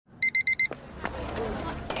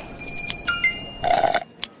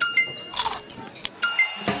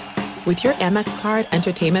With your Amex card,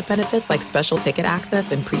 entertainment benefits like special ticket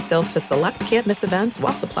access and pre-sales to select can't-miss events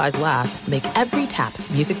while supplies last make every tap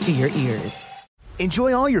music to your ears.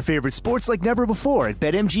 Enjoy all your favorite sports like never before at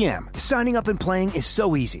BetMGM. Signing up and playing is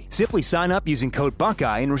so easy. Simply sign up using code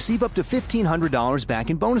Buckeye and receive up to $1,500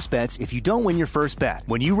 back in bonus bets if you don't win your first bet.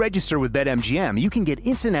 When you register with BetMGM, you can get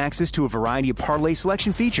instant access to a variety of parlay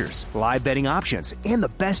selection features, live betting options, and the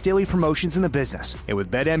best daily promotions in the business. And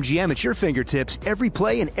with BetMGM at your fingertips, every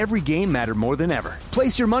play and every game matter more than ever.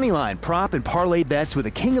 Place your moneyline, prop, and parlay bets with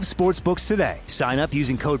the king of sportsbooks today. Sign up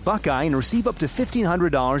using code Buckeye and receive up to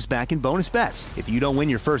 $1,500 back in bonus bets if you don't win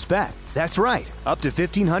your first bet. That's right, up to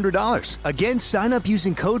 $1,500. Again, sign up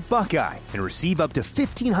using code Buckeye and receive up to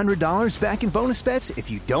 $1,500 back in bonus bets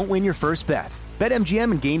if you don't win your first bet.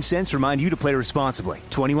 BetMGM and GameSense remind you to play responsibly.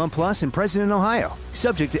 21 plus and present in Ohio.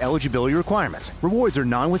 Subject to eligibility requirements. Rewards are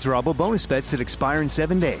non-withdrawable bonus bets that expire in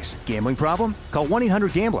 7 days. Gambling problem? Call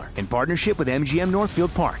 1-800-GAMBLER in partnership with MGM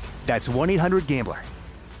Northfield Park. That's 1-800-GAMBLER.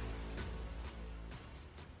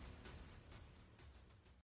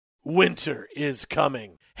 Winter is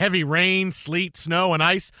coming. Heavy rain, sleet, snow, and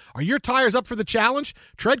ice. Are your tires up for the challenge?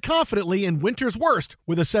 Tread confidently in winter's worst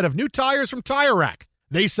with a set of new tires from Tire Rack.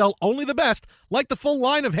 They sell only the best, like the full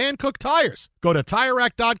line of hand-cooked tires. Go to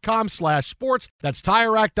TireRack.com/sports. That's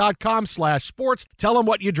TireRack.com/sports. Tell them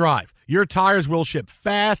what you drive. Your tires will ship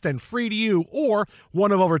fast and free to you or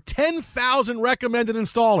one of over 10,000 recommended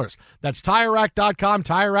installers. That's TireRack.com,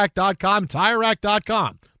 TireRack.com,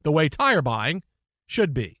 TireRack.com. The way tire buying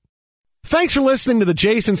should be. Thanks for listening to the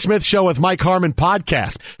Jason Smith Show with Mike Harmon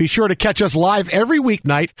podcast. Be sure to catch us live every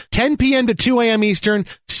weeknight, 10 p.m. to 2 a.m. Eastern,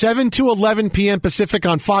 7 to 11 p.m. Pacific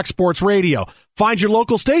on Fox Sports Radio. Find your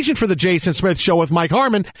local station for the Jason Smith Show with Mike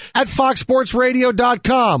Harmon at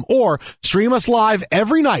foxsportsradio.com or stream us live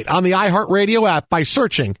every night on the iHeartRadio app by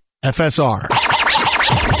searching FSR. Now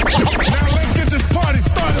let's get this party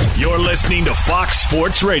started. You're listening to Fox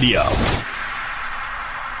Sports Radio.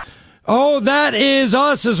 Oh, that is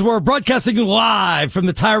us as we're broadcasting live from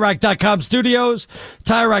the TireRack.com studios.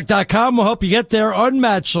 TireRack.com will help you get there.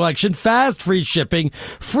 Unmatched selection, fast free shipping,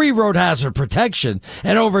 free road hazard protection,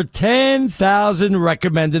 and over 10,000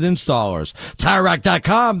 recommended installers.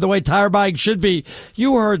 TireRack.com, the way tire buying should be.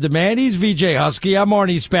 You heard the man. He's VJ Husky. I'm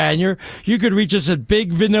Arnie Spanier. You could reach us at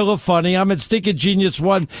Big Vanilla Funny. I'm at Stinking Genius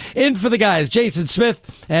One. In for the guys, Jason Smith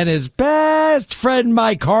and his best friend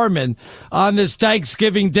Mike Harmon on this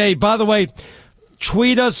Thanksgiving Day. By the way,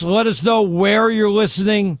 tweet us, let us know where you're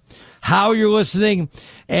listening, how you're listening,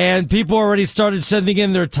 and people already started sending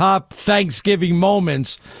in their top Thanksgiving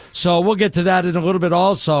moments, so we'll get to that in a little bit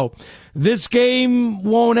also. This game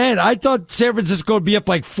won't end. I thought San Francisco would be up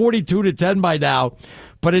like 42-10 by now,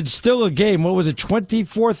 but it's still a game. What was it,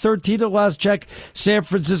 24-13 at last check? San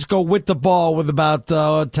Francisco with the ball with about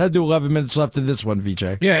 10 to 11 minutes left in this one,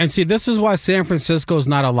 VJ. Yeah, and see, this is why San Francisco's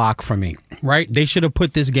not a lock for me, right? They should have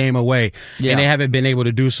put this game away, and they haven't been able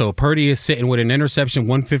to do so. Purdy is sitting with an interception,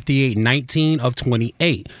 158, 19 of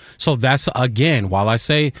 28. So that's, again, while I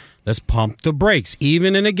say let's pump the brakes.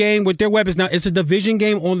 Even in a game with their weapons. Now, it's a division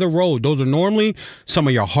game on the road. Those are normally some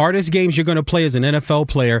of your hardest games you're going to play as an NFL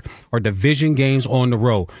player, or division games on the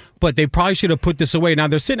road. But they probably should have put this away. Now,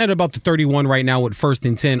 they're sitting at about the 31 right now with 1st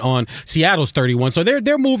and 10 on Seattle's 31. So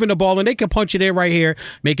they're moving the ball, and they can punch it in right here,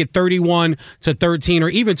 make it 31-13 or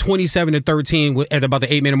even 27-13 at about the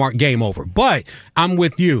 8-minute mark, game over. But I'm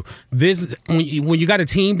with you. This when you got a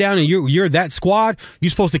team down and you're that squad,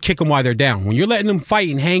 you're supposed to kick them while they're down. When you're letting them fight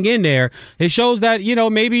and hang in there, it shows that,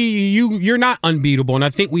 maybe you're not unbeatable. And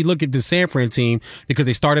I think we look at the San Fran team because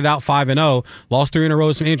they started out 5-0, lost 3 in a row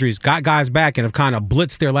with some injuries, got guys back, and have kind of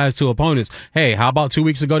blitzed their last 2 opponents. Hey, how about 2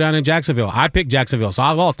 weeks ago down in Jacksonville? I picked Jacksonville, so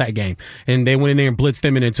I lost that game. And they went in there and blitzed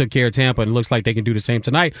them and then took care of Tampa, and it looks like they can do the same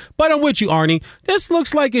tonight. But I'm with you, Arnie. This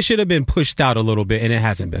looks like it should have been pushed out a little bit, and it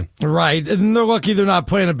hasn't been. Right, and they're lucky they're not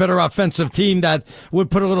playing a better offensive team that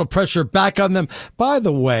would put a little pressure back on them. By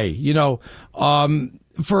the way,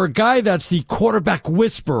 for a guy that's the quarterback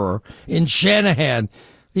whisperer in Shanahan,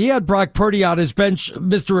 he had Brock Purdy on his bench,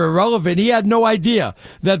 Mr. Irrelevant. He had no idea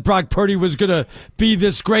that Brock Purdy was going to be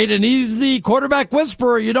this great, and he's the quarterback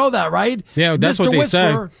whisperer. You know that, right? Yeah, that's Mr. what they say.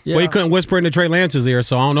 Yeah. Well, he couldn't whisper into Trey Lance's ear,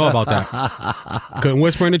 so I don't know about that. Couldn't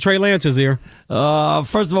whisper into Trey Lance's ear.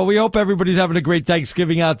 First of all, we hope everybody's having a great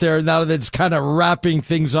Thanksgiving out there now that it's kind of wrapping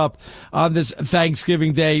things up on this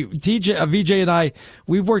Thanksgiving Day. VJ and I,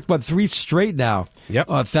 we've worked, 3 straight now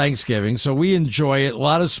on Thanksgiving, so we enjoy it. A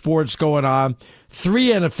lot of sports going on. 3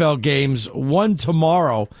 NFL games, 1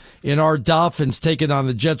 tomorrow in our Dolphins taking on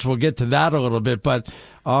the Jets. We'll get to that a little bit, but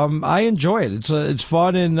I enjoy it. It's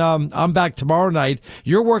fun, and I'm back tomorrow night.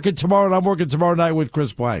 You're working tomorrow, and I'm working tomorrow night with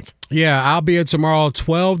Chris Blank. Yeah, I'll be in tomorrow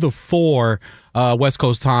 12 to 4 West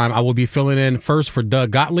Coast time. I will be filling in first for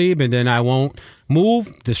Doug Gottlieb, and then I won't move.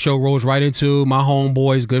 The show rolls right into my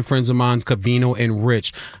homeboys, good friends of mine, Cavino and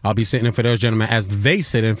Rich. I'll be sitting in for those gentlemen as they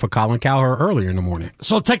sit in for Colin Cowherd earlier in the morning.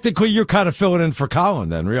 So technically, you're kind of filling in for Colin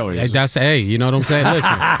then, really. Hey, you know what I'm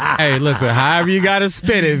saying? Listen, however you got to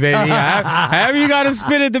spin it, baby. However you got to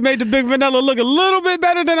spin it to make the Big Vanilla look a little bit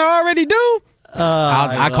better than I already do.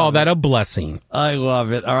 I call that a blessing. I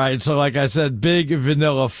love it. All right. So, like I said, Big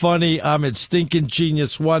Vanilla Funny. I'm at Stinking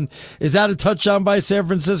Genius 1. Is that a touchdown by San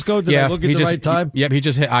Francisco? Did I look at the right time? Yep. He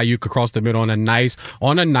just hit Ayuk across the middle on a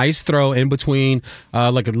nice throw in between.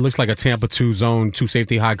 Like it looks like a Tampa 2 zone, 2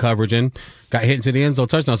 safety high coverage, and got hit into the end zone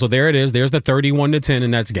touchdown. So there it is. There's the 31-10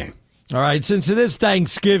 in that game. All right, since it is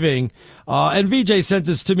Thanksgiving, and VJ sent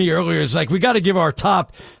this to me earlier, it's like we got to give our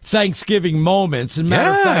top Thanksgiving moments. And matter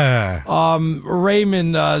of fact,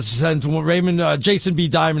 Jason B.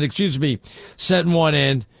 Diamond, sent one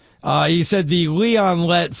in. He said the Leon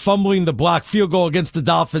Lett fumbling the block field goal against the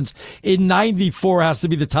Dolphins in 94 has to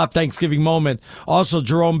be the top Thanksgiving moment. Also,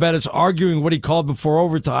 Jerome Bettis arguing what he called before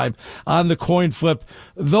overtime on the coin flip.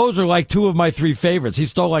 Those are like 2 of my 3 favorites. He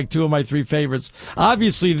stole like 2 of my 3 favorites.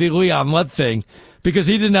 Obviously, the Leon Lett thing, because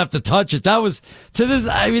he didn't have to touch it. That was,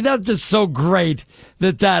 that's just so great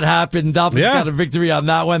that happened. Dolphins got a victory on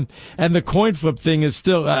that one. And the coin flip thing is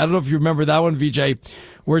still, I don't know if you remember that one, VJ.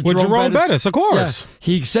 With Jerome Bettis, of course. Yeah,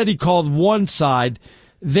 he said he called one side.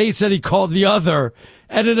 They said he called the other.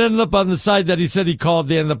 And it ended up on the side that he said he called.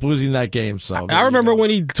 They ended up losing that game. So I remember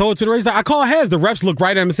when he told to the race, I call heads. The refs looked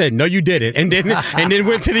right at him and said, "No, you didn't." And then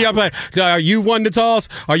went to the other. Are you won the toss?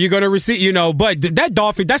 Are you going to receive? But that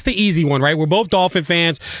Dolphin, that's the easy one, right? We're both Dolphin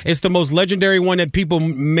fans. It's the most legendary one that people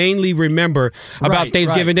mainly remember about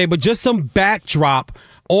Thanksgiving Day. But just some backdrop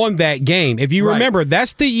on that game. If you remember,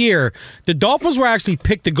 that's the year the Dolphins were actually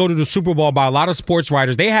picked to go to the Super Bowl by a lot of sports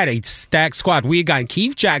writers. They had a stacked squad. We had gotten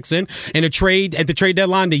Keith Jackson in a trade at the trade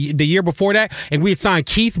deadline the year before that, and we had signed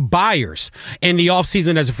Keith Byers in the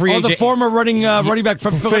offseason as a free agent. The former running back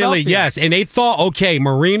from Philadelphia. Yes, and they thought, okay,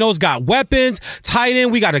 Marino's got weapons, tight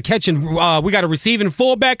end, we got a catching, we got a receiving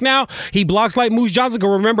fullback now. He blocks like Moose Johnson.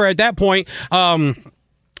 Because remember at that point,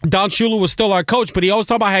 Don Shula was still our coach, but he always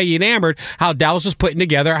talked about how he enamored how Dallas was putting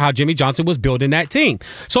together, how Jimmy Johnson was building that team.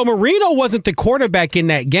 So Marino wasn't the quarterback in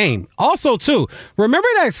that game. Also, too, remember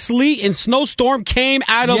that sleet and snowstorm came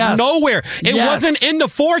out of nowhere. It wasn't in the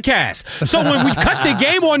forecast. So when we cut the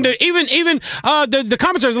game on the the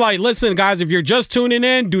commentators are like, listen, guys, if you're just tuning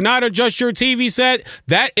in, do not adjust your TV set.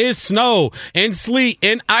 That is snow and sleet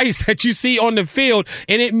and ice that you see on the field.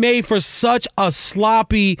 And it made for such a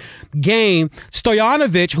sloppy game.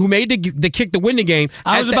 Stoyanovich, who made the kick to win the game.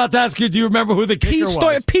 I was about to ask you, do you remember who the kicker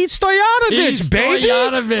was? Pete Stoyanovich, baby.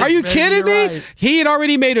 Are you kidding me? Right. He had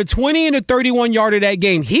already made a 20 and a 31-yarder that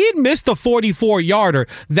game. He had missed a 44-yarder.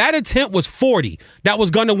 That attempt was 40. That was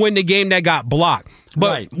going to win the game that got blocked.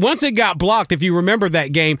 But once it got blocked, if you remember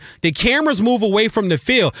that game, the cameras move away from the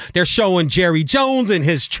field. They're showing Jerry Jones in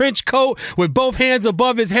his trench coat with both hands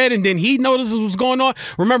above his head, and then he notices what's going on.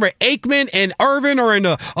 Remember, Aikman and Irvin are in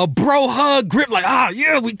a bro hug grip, like,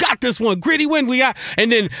 we got this one. Gritty win, we got. And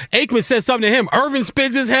then Aikman says something to him. Irvin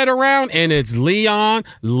spins his head around, and it's Leon.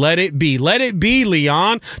 Let it be. Let it be,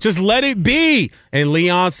 Leon. Just let it be. And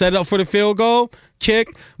Leon set up for the field goal.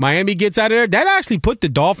 Kick. Miami gets out of there. That actually put the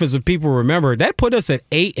Dolphins, if people remember, that put us at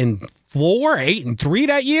 8-4, 8-3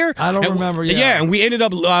 that year. I don't remember. Yeah, and we ended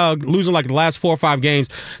up losing like the last 4 or 5 games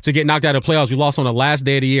to get knocked out of the playoffs. We lost on the last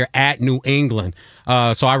day of the year at New England.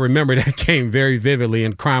 So I remember that game very vividly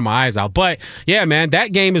and crying my eyes out. But yeah, man,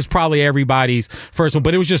 that game is probably everybody's first one.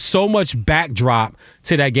 But it was just so much backdrop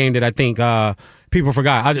to that game that I think people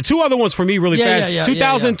forgot. 2 other ones for me really fast.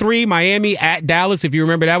 2003, Miami at Dallas, if you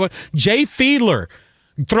remember that one. Jay Fiedler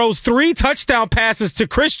throws 3 touchdown passes to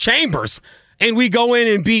Chris Chambers. And we go in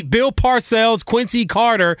and beat Bill Parcells, Quincy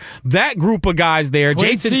Carter, that group of guys there.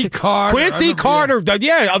 Quincy Carter,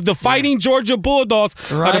 of the fighting Georgia Bulldogs,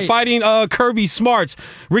 the fighting Kirby Smarts.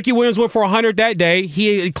 Ricky Williams went for 100 that day.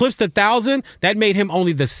 He eclipsed 1,000. That made him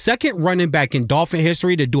only the second running back in Dolphin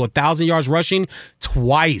history to do 1,000 yards rushing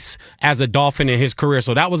twice as a Dolphin in his career.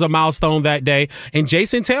 So that was a milestone that day. And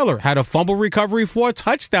Jason Taylor had a fumble recovery for a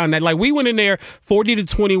touchdown. That we went in there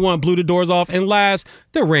 40-21, blew the doors off. And last,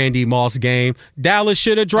 the Randy Moss game. game. Dallas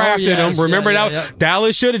should have drafted him. Remember that? Yeah.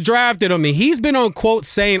 Dallas should have drafted him. And he's been on quote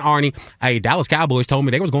saying, Arnie, hey, Dallas Cowboys told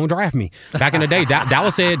me they was going to draft me. Back in the day,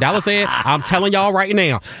 Dallas said, I'm telling y'all right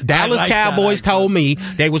now, Dallas Cowboys told me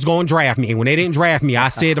they was going to draft me. And when they didn't draft me, I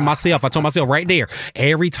said to myself, I told myself right there,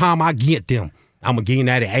 every time I get them, I'm going to get in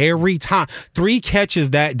at it every time. 3 catches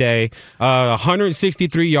that day,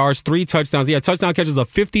 163 yards, 3 touchdowns. He had touchdown catches of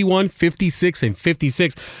 51, 56, and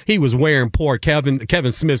 56. He was wearing poor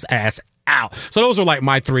Kevin Smith's ass out. So those are like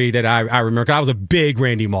my 3 that I remember, because I was a big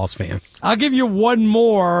Randy Moss fan. I'll give you one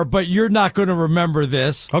more, but you're not going to remember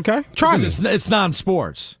this. Okay, try me. It's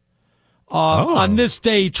non-sports. On this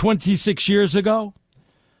day 26 years ago,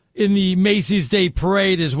 in the Macy's Day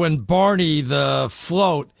Parade is when Barney the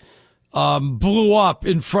float blew up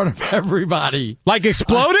in front of everybody. Like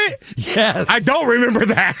exploded? Yes. I don't remember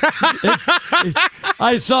that.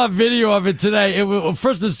 I saw a video of it today.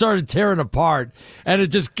 First it started tearing apart, and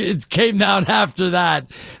it came down after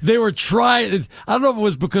that. They were trying, I don't know if it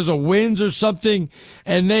was because of winds or something,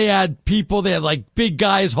 and they had like big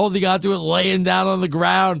guys holding onto it, laying down on the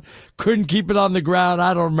ground, couldn't keep it on the ground.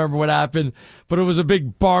 I don't remember what happened, but it was a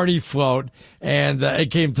big Barney float, and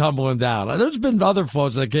it came tumbling down. There's been other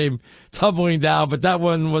floats that came tumbling down, but that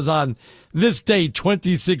one was on this day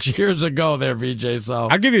 26 years ago there, VJ. So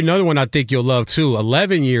I'll give you another one I think you'll love, too.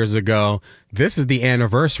 11 years ago, this is the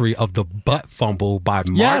anniversary of the butt fumble by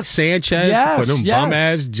Mark Sanchez for them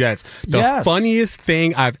bum-ass Jets. The funniest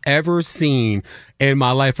thing I've ever seen in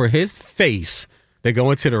my life, for his face to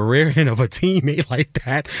go into the rear end of a teammate like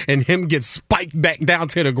that and him get spiked back down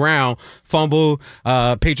to the ground, fumble,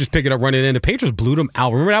 Patriots pick it up, run it in. The Patriots blew them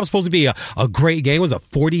out. Remember, that was supposed to be a great game. It was a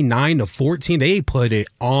 49-14. They put it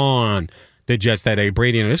on the Jets that day.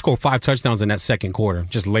 Brady, and they scored 5 touchdowns in that second quarter.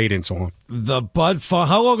 Just laid into them. The butt fumble.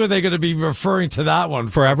 How long are they going to be referring to that one?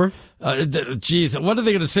 Forever? Geez, what are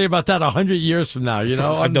they going to say about that 100 years from now? You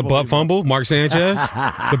know, the butt fumble, Mark Sanchez,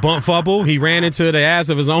 the bump fumble. He ran into the ass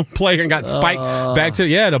of his own player and got spiked back to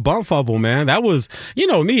the bump fumble. Man, that was,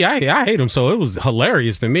 me. I hate him, so it was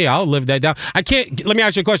hilarious to me. I'll live that down. I can't. Let me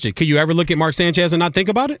ask you a question. Could you ever look at Mark Sanchez and not think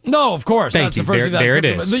about it? No, of course. Thank you. There it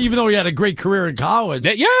is. Even though he had a great career in college.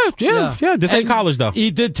 Yeah. This ain't college though. He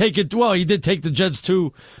did take it. Well, he did take the Jets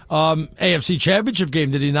to AFC Championship game.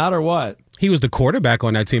 Did he not, or what? He was the quarterback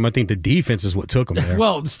on that team. I think the defense is what took him there.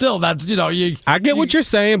 Well, still, that's, I get what you're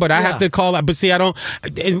saying, but I have to call out. But see, I don't.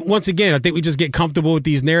 And once again, I think we just get comfortable with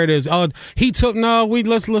these narratives. Oh, he took,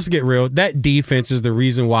 let's get real. That defense is the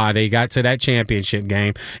reason why they got to that championship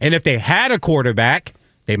game. And if they had a quarterback,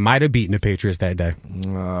 they might have beaten the Patriots that day.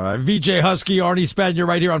 All right. VJ Husky, Arnie Spanier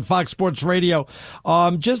right here on Fox Sports Radio.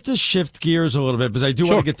 Just to shift gears a little bit, because I do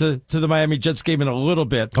want to get to the Miami Jets game in a little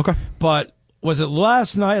bit. Okay. But was it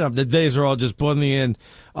last night? The days are all just blending in.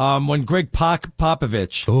 When Greg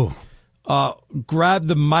Popovich grabbed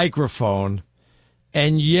the microphone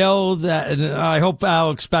and yelled at, and I hope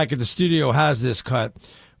Alex back at the studio has this cut,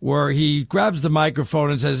 where he grabs the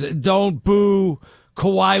microphone and says, "Don't boo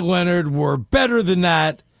Kawhi Leonard. We're better than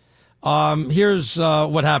that." Here's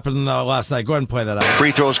what happened last night. Go ahead and play that out.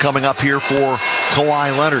 Free throws coming up here for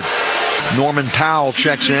Kawhi Leonard. Norman Powell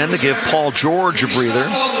checks in to give Paul George a breather.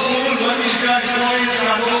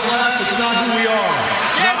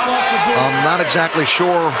 I'm not exactly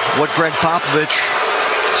sure what Greg Popovich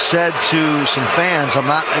said to some fans. I'm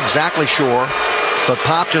not exactly sure. But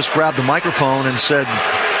Pop just grabbed the microphone and said,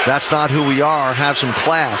 "That's not who we are. Have some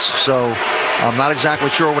class." So I'm not exactly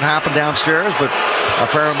sure what happened downstairs, but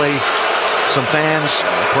apparently some fans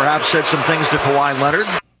perhaps said some things to Kawhi Leonard.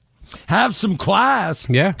 Have some class.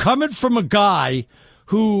 Yeah. Coming from a guy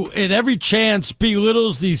who at every chance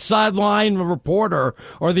belittles the sideline reporter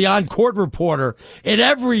or the on-court reporter at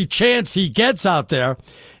every chance he gets out there,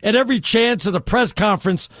 at every chance at a press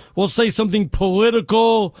conference will say something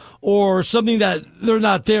political or something that they're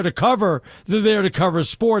not there to cover. They're there to cover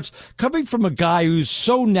sports. Coming from a guy who's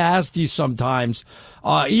so nasty sometimes,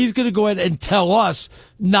 he's going to go ahead and tell us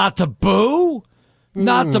not to boo?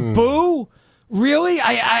 Not to boo? Really?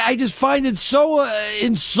 I just find it so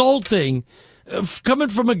insulting. Coming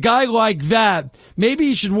from a guy like that, maybe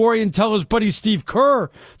he should worry and tell his buddy Steve Kerr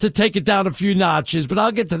to take it down a few notches, but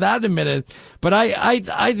I'll get to that in a minute. But I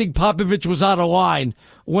think Popovich was out of line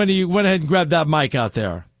when he went ahead and grabbed that mic out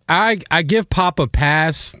there. I give Pop a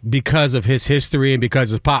pass because of his history and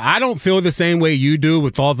because of Pop. I don't feel the same way you do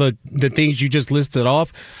with all the things you just listed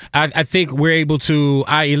off. I think we're able to,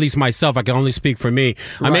 at least myself, I can only speak for me.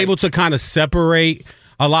 Right. I'm able to kind of separate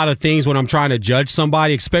a lot of things when I'm trying to judge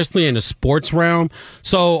somebody, especially in the sports realm.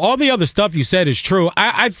 So all the other stuff you said is true.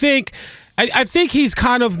 I think he's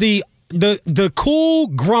kind of the the cool,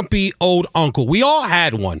 grumpy old uncle. We all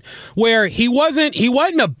had one where he wasn't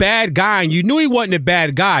a bad guy, and you knew he wasn't a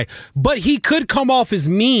bad guy, but he could come off as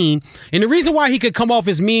mean. And the reason why he could come off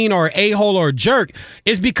as mean or a-hole or a jerk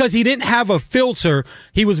is because he didn't have a filter.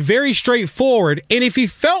 He was very straightforward, and if he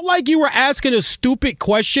felt like you were asking a stupid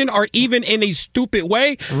question or even in a stupid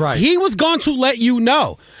way, he was going to let you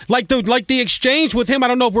know. Like the exchange with him. I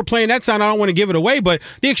don't know if we're playing that sound. I don't want to give it away, but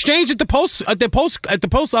the exchange at the post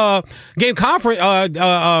game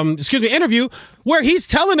conference, interview, where he's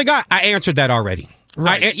telling the guy, I answered that already.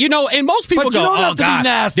 Right. And most people but go, you don't have to be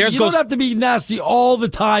nasty. You don't have to be nasty all the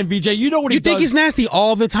time, VJ. You know what he does. You think he's nasty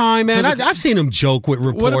all the time, man? I've seen him joke with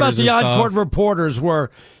reporters. What about the on-court stuff. Reporters where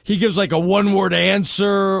he gives like a one-word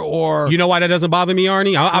answer or... You know why that doesn't bother me,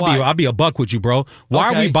 Arnie? I'll be a buck with you, bro.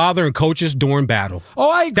 Why are we bothering coaches during battle? Oh,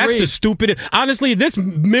 I agree. That's the stupidest. Honestly, this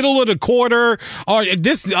middle of the quarter or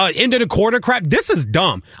this end of the quarter crap, this is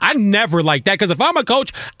dumb. I never like that because if I'm a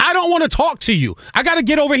coach, I don't want to talk to you. I got to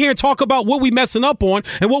get over here and talk about what we messing up on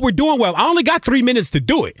and what we're doing well. I only got 3 minutes to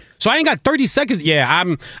do it. So I ain't got 30 seconds.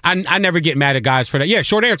 Yeah, I never get mad at guys for that. Yeah,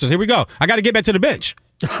 short answers. Here we go. I got to get back to the bench.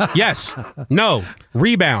 Yes. No.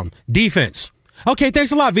 Rebound. Defense. Okay,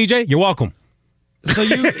 thanks a lot, VJ. You're welcome. So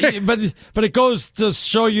but it goes to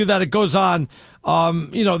show you that it goes on.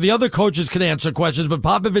 The other coaches can answer questions, but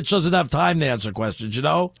Popovich doesn't have time to answer questions,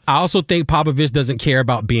 I also think Popovich doesn't care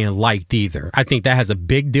about being liked either. I think that has a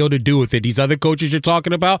big deal to do with it. These other coaches you're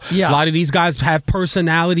talking about, a lot of these guys have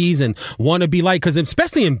personalities and want to be liked, because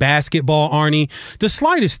especially in basketball, Arnie, the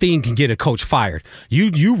slightest thing can get a coach fired.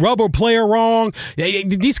 You rub a player wrong.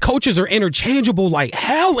 These coaches are interchangeable like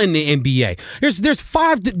hell in the NBA. There's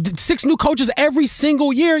 5-6 new coaches every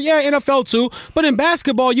single year. Yeah, NFL too. But in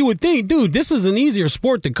basketball, you would think, dude, this is an easier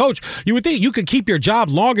sport than coach. You would think you could keep your job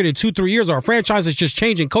longer than 2-3 years, or a franchise is just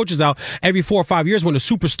changing coaches out every 4 or 5 years when a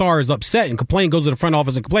superstar is upset and goes to the front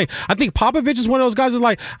office and complain. I think Popovich is one of those guys that's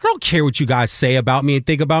like, I don't care what you guys say about me and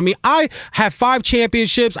think about me. I have 5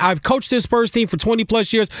 championships. I've coached this Spurs team for 20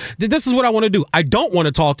 plus years. This is what I want to do. I don't want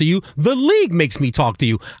to talk to you. The league makes me talk to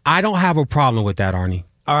you. I don't have a problem with that, Arnie.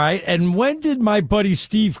 All right. And when did my buddy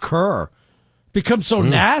Steve Kerr become so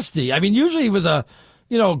nasty? I mean, usually he was a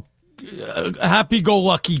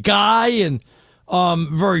happy-go-lucky guy and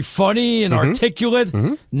very funny and articulate.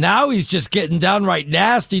 Now he's just getting downright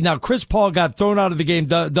nasty. Now Chris Paul got thrown out of the game,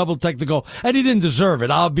 double technical, and he didn't deserve it.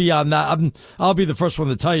 I'll be on that. I'll be the first one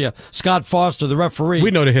to tell you. Scott Foster, the referee. We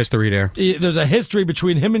know the history there. There's a history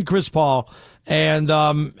between him and Chris Paul, and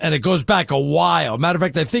it goes back a while. Matter of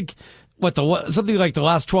fact, I think something like the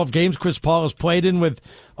last 12 games Chris Paul has played in with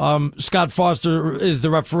Scott Foster is the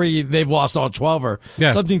referee. They've lost all 12 or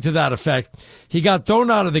something to that effect. He got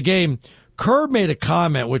thrown out of the game. Kerr made a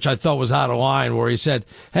comment which I thought was out of line, where he said,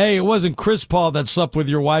 hey, it wasn't Chris Paul that slept with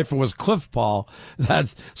your wife, it was Cliff Paul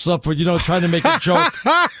that slept with, trying to make a joke.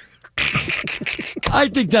 I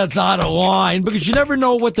think that's out of line, because you never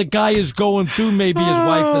know what the guy is going through. Maybe his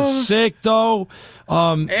wife is sick, though.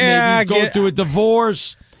 Maybe he's going through a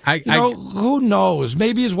divorce. Who knows?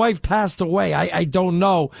 Maybe his wife passed away. I don't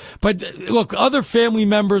know. But look, other family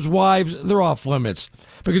members' wives, they're off limits.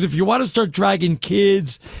 Because if you want to start dragging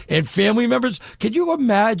kids and family members, could you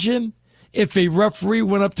imagine if a referee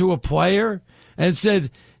went up to a player and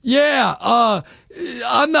said,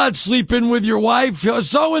 I'm not sleeping with your wife.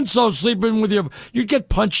 So-and-so sleeping with your... You'd get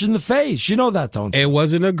punched in the face. You know that, don't you? It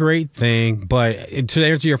wasn't a great thing, but to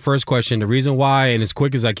answer your first question, the reason why, and as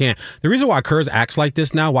quick as I can, the reason why Kerr acts like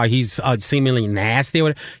this now, why he's seemingly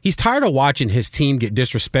nasty, he's tired of watching his team get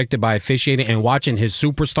disrespected by officiating and watching his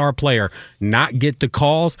superstar player not get the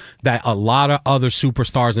calls that a lot of other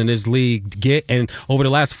superstars in this league get. And over the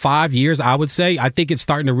last 5 years, I would say, I think it's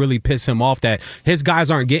starting to really piss him off that his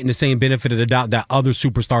guys aren't getting the same benefit of the doubt that other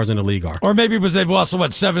superstars in the league are. Or maybe because they've lost,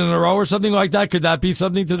 7 in a row or something like that? Could that be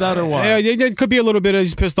something to that, or what? Yeah, it could be a little bit of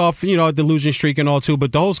he's pissed off, at the losing streak and all too,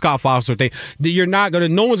 but the whole Scott Foster thing,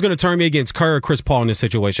 no one's going to turn me against Kerr or Chris Paul in this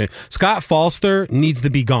situation. Scott Foster needs to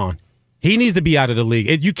be gone. He needs to be out of the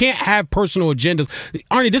league. You can't have personal agendas.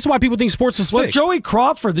 Arnie, this is why people think sports is fixed. Well, Joey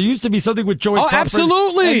Crawford. There used to be something with Joey Crawford.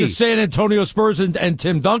 Absolutely. And the San Antonio Spurs and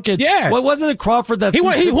Tim Duncan. Yeah. Well, wasn't it Crawford that he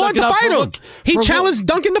wanted to fight him? He challenged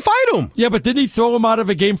Duncan to fight him. Yeah, but didn't he throw him out of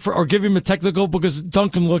a game or give him a technical because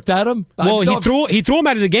Duncan looked at him? Well, he threw him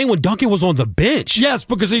out of the game when Duncan was on the bench. Yes,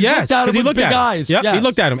 because he looked at him with big eyes. Yep, yes. He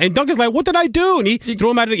looked at him. And Duncan's like, what did I do? And he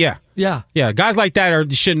threw him out of the Yeah. Guys like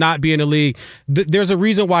that should not be in the league. There's a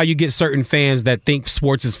reason why you get certain fans that think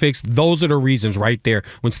sports is fixed. Those are the reasons right there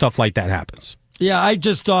when stuff like that happens. Yeah, I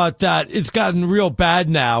just thought that it's gotten real bad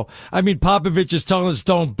now. I mean, Popovich is telling us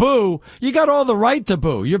don't boo. You got all the right to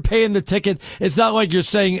boo. You're paying the ticket. It's not like you're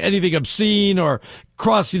saying anything obscene or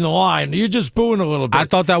crossing the line. You're just booing a little bit. I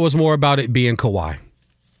thought that was more about it being Kawhi.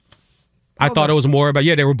 I thought it was more about,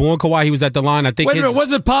 they were booing Kawhi. He was at the line. I think. Wait a minute,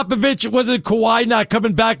 was it Kawhi not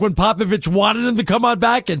coming back when Popovich wanted him to come on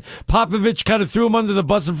back, and Popovich kind of threw him under the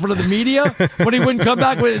bus in front of the media when he wouldn't come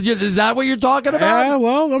back? Is that what you're talking about? Yeah,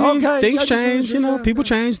 well, I mean, things change. People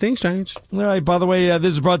change. Things change. All right. By the way,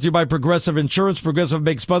 this is brought to you by Progressive Insurance. Progressive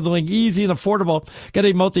makes bundling easy and affordable. Get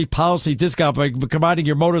a multi-policy discount by combining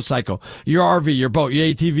your motorcycle, your RV, your boat, your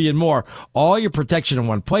ATV, and more. All your protection in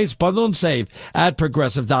one place. Bundle and save at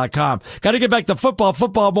Progressive.com. Got to get back to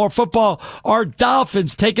football, more football. Our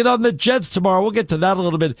Dolphins taking on the Jets tomorrow. We'll get to that a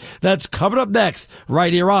little bit. That's coming up next,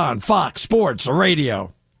 right here on Fox Sports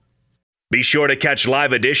Radio. Be sure to catch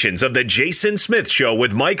live editions of The Jason Smith Show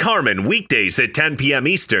with Mike Harmon weekdays at 10 p.m.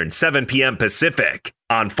 Eastern, 7 p.m. Pacific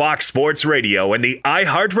on Fox Sports Radio and the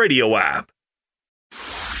iHeartRadio app.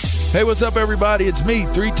 Hey, what's up, everybody? It's me,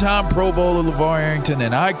 three-time Pro Bowler LeVar Arrington,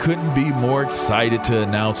 and I couldn't be more excited to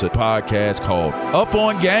announce a podcast called Up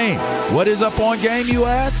On Game. What is Up On Game, you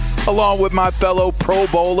ask? Along with my fellow Pro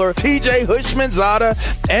Bowler, TJ Hushmanzada,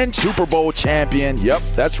 and Super Bowl champion, yep,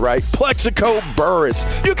 that's right, Plexico Burris.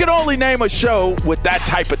 You can only name a show with that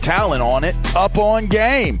type of talent on it. Up On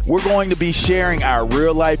Game. We're going to be sharing our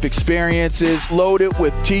real-life experiences loaded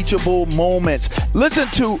with teachable moments. Listen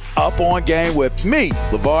to Up On Game with me,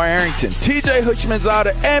 LeVar Arrington, TJ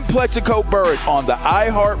Hushmanzada, and Plexico Burris on the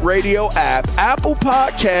iHeartRadio app, Apple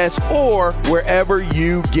Podcasts, or wherever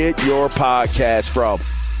you get your podcasts from.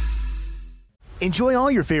 Enjoy all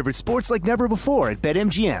your favorite sports like never before at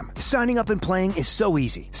BetMGM. Signing up and playing is so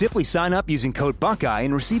easy. Simply sign up using code Buckeye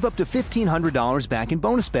and receive up to $1,500 back in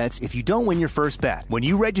bonus bets if you don't win your first bet. When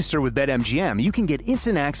you register with BetMGM, you can get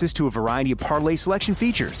instant access to a variety of parlay selection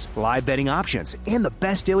features, live betting options, and the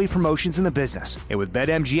best daily promotions in the business. And with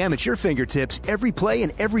BetMGM at your fingertips, every play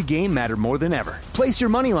and every game matter more than ever. Place your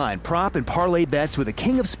moneyline, prop, and parlay bets with the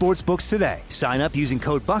king of sportsbooks today. Sign up using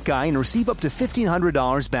code Buckeye and receive up to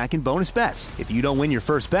 $1,500 back in bonus bets if you don't win your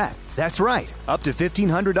first bet. That's right, up to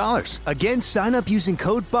 $1,500. Again, sign up using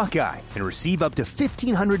code Buckeye and receive up to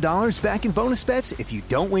 $1,500 back in bonus bets if you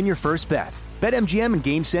don't win your first bet. BetMGM and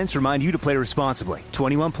GameSense remind you to play responsibly.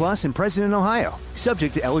 21 plus and present in Ohio.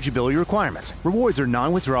 Subject to eligibility requirements. Rewards are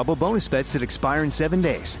non-withdrawable bonus bets that expire in 7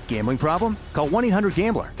 days. Gambling problem? Call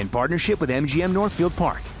 1-800-GAMBLER in partnership with MGM Northfield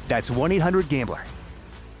Park. That's 1-800-GAMBLER.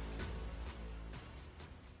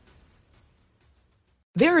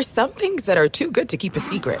 There are some things that are too good to keep a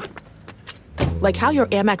secret. Like how your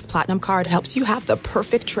Amex Platinum card helps you have the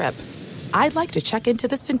perfect trip. I'd like to check into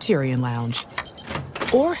the Centurion Lounge.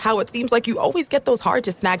 Or how it seems like you always get those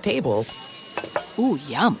hard-to-snag tables. Ooh,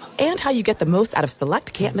 yum. And how you get the most out of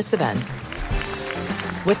select can't-miss events.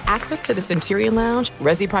 With access to the Centurion Lounge,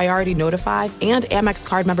 Resi Priority Notified, and Amex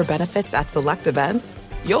card member benefits at select events,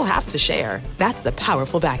 you'll have to share. That's the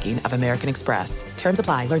powerful backing of American Express. Terms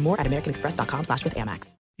apply. Learn more at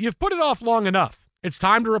americanexpress.com/withAmex. You've put it off long enough. It's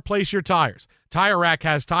time to replace your tires. Tire Rack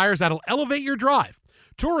has tires that'll elevate your drive.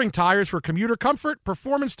 Touring tires for commuter comfort,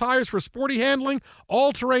 performance tires for sporty handling,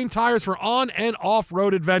 all-terrain tires for on- and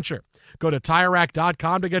off-road adventure. Go to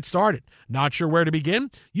TireRack.com to get started. Not sure where to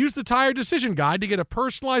begin? Use the Tire Decision Guide to get a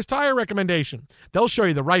personalized tire recommendation. They'll show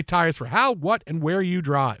you the right tires for how, what, and where you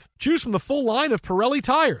drive. Choose from the full line of Pirelli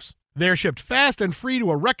tires. They're shipped fast and free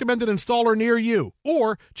to a recommended installer near you.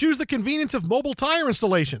 Or choose the convenience of mobile tire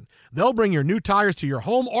installation. They'll bring your new tires to your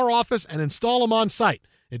home or office and install them on site.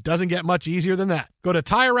 It doesn't get much easier than that. Go to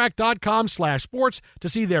TireRack.com/sports to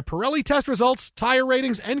see their Pirelli test results, tire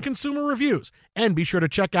ratings, and consumer reviews. And be sure to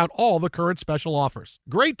check out all the current special offers.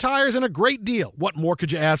 Great tires and a great deal. What more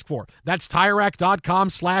could you ask for? That's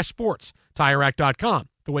TireRack.com/sports. TireRack.com,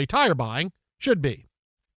 the way tire buying should be.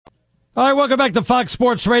 All right, welcome back to Fox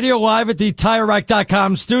Sports Radio, live at the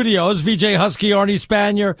TireRack.com studios. VJ Husky, Arnie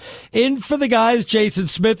Spanier, in for the guys, Jason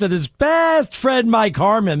Smith and his best friend, Mike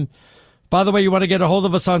Harmon. By the way, you want to get a hold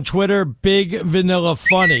of us on Twitter, Big Vanilla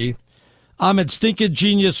Funny. I'm at Stinkin'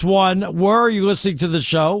 Genius 1. Where are you listening to the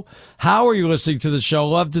show? How are you listening to the show?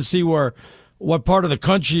 Love to see what part of the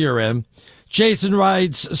country you're in. Jason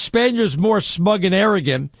writes, Spanier's more smug and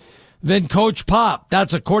arrogant than Coach Pop.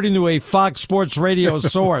 That's according to a Fox Sports Radio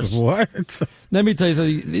source. What? Let me tell you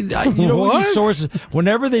something. You know what? These sources,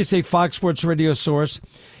 whenever they say Fox Sports Radio source,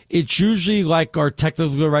 it's usually like our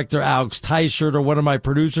technical director, Alex Tysert, or one of my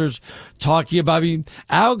producers talking about me.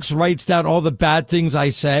 Alex writes down all the bad things I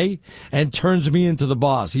say and turns me into the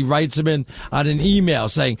boss. He writes them in on an email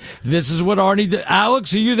saying, this is what Arnie did.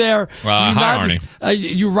 Alex, are you there? Hi, Arnie.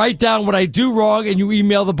 You write down what I do wrong and you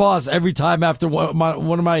email the boss every time after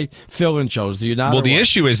one of my fill-in shows. Do you not? Well, the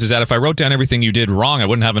issue is that if I wrote down everything you did wrong, I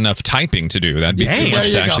wouldn't have enough typing to do. That'd be too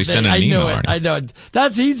much to actually send an email, Arnie. I know it.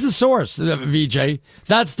 He's the source, VJ.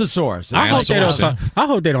 That's the source. I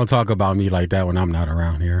hope they don't talk about me like that when I'm not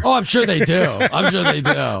around here. Oh, I'm sure they do.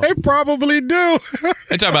 They probably do.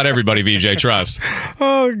 They talk about everybody, VJ. Trust.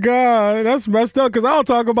 Oh God, that's messed up. Because I don't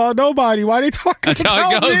talk about nobody. Why they talking That's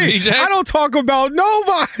about how it goes, me? VJ. I don't talk about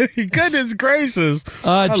nobody. Goodness gracious.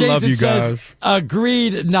 I Jason love you guys. Says,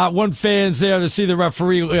 agreed. Not one fan's there to see the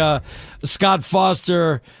referee, Scott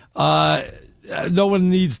Foster. No one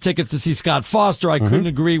needs tickets to see Scott Foster. I couldn't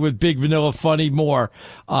agree with Big Vanilla Funny more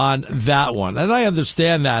on that one. And I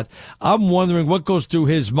understand that. I'm wondering what goes through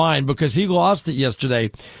his mind because he lost it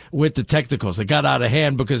yesterday with the technicals. It got out of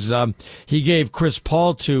hand because he gave Chris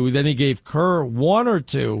Paul 2, then he gave Kerr 1 or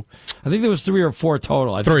 2. I think there was 3 or 4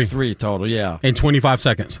 total. I think 3 total, yeah. In 25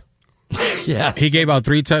 seconds. Yeah, he gave out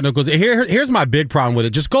 3 technicals. Here's my big problem with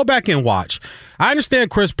it. Just go back and watch. I understand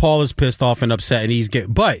Chris Paul is pissed off and upset,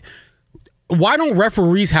 and but why don't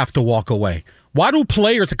referees have to walk away? Why do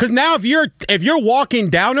players? Because now if you're walking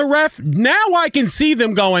down a ref, now I can see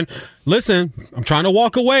them going, listen, I'm trying to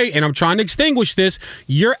walk away and I'm trying to extinguish this.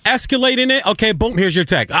 You're escalating it. Okay, boom, here's your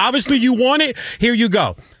tech. Obviously you want it. Here you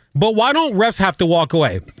go. But why don't refs have to walk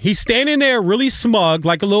away? He's standing there really smug,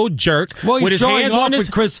 like a little jerk, with his hands on his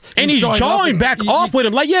Chris, and he's jawing back off with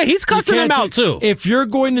him. Like, yeah, he's cussing him out too. If you're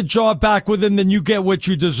going to jaw back with him, then you get what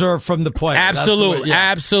you deserve from the player. Absolutely,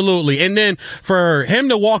 absolutely. And then for him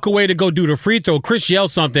to walk away to go do the free throw, Chris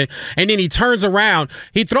yells something, and then he turns around,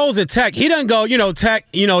 he throws a Tech. He doesn't go, Tech,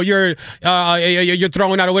 you're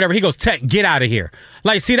throwing out or whatever. He goes, Tech, get out of here.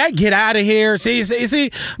 Like, see that get out of here.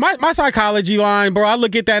 See, my psychology line, bro. I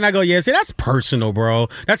look at that. And I go, yeah, see, that's personal, bro.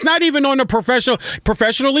 That's not even on the professional.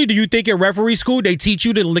 Professionally, do you think at referee school they teach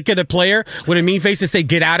you to look at a player with a mean face and say,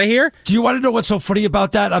 get out of here? Do you want to know what's so funny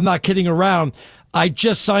about that? I'm not kidding around. I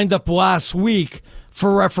just signed up last week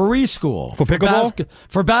for referee school. For pickleball?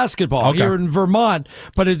 For basketball here in Vermont.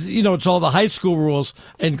 But it's all the high school rules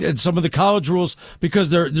and some of the college rules because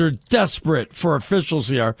they're desperate for officials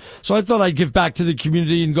here. So I thought I'd give back to the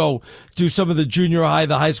community and go do some of the junior high,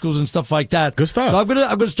 the high schools and stuff like that. Good stuff. So I'm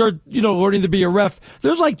gonna start, learning to be a ref.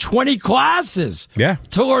 There's like 20 classes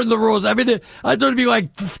to learn the rules. I mean, I thought it'd be like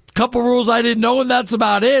a couple rules I didn't know and that's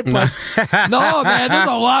about it. But no, man, there's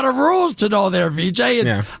a lot of rules to know there, VJ.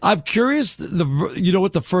 And I'm curious, you know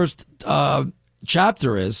what the first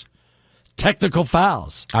chapter is? Technical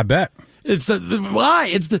fouls. I bet.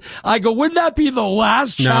 Why? I go, wouldn't that be the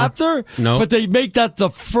last chapter? No. But they make that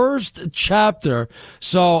the first chapter.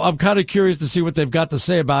 So I'm kind of curious to see what they've got to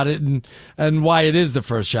say about it and why it is the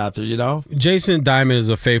first chapter, Jason Diamond is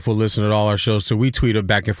a faithful listener to all our shows, so we tweet it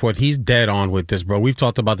back and forth. He's dead on with this, bro. We've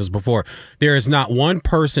talked about this before. There is not one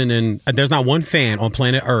there's not one fan on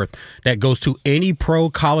planet Earth that goes to any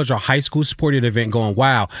pro, college, or high school sporting event going,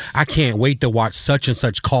 wow, I can't wait to watch such and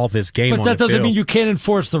such call this game on the field. But that doesn't mean you can't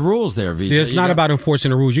enforce the rules there. VJ. It's not about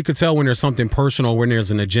enforcing the rules. You could tell when there's something personal, when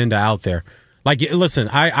there's an agenda out there. Like, listen,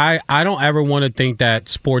 I don't ever want to think that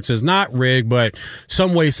sports is not rigged, but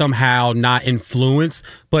some way, somehow not influenced.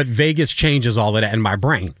 But Vegas changes all of that in my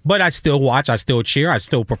brain. But I still watch. I still cheer. I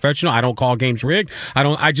still professional. I don't call games rigged.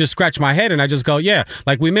 I just scratch my head and I just go, yeah,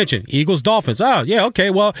 like we mentioned, Eagles, Dolphins. Oh, yeah,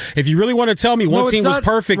 okay. Well, if you really want to tell me one team was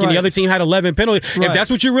perfect and the other team had 11 penalties, if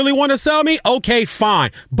that's what you really want to sell me, okay,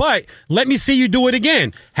 fine. But let me see you do it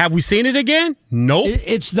again. Have we seen it again? Nope.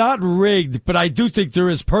 It's not rigged, but I do think there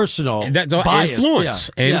is personal bias. Influence.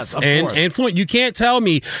 Yes, of course. Influence. You can't tell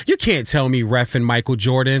me ref and Michael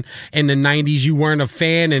Jordan in the 90s you weren't a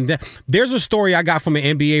fan. And there's a story I got from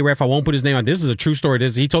an NBA ref. I won't put his name on. This is a true story.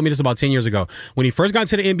 He told me this about 10 years ago. When he first got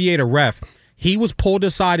into the NBA to ref, he was pulled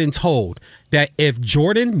aside and told that if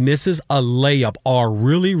Jordan misses a layup or a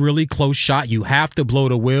really, really close shot, you have to blow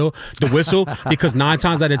the whistle, because 9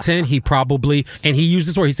 times out of 10, he used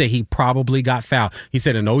this word, he said he probably got fouled. He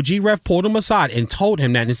said an OG ref pulled him aside and told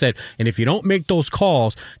him that and said, and if you don't make those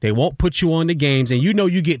calls, they won't put you on the games, and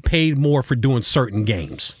you get paid more for doing certain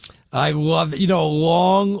games. I love it. A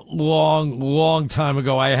long time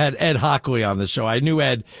ago, I had Ed Hockley on the show. I knew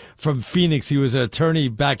Ed from Phoenix. He was an attorney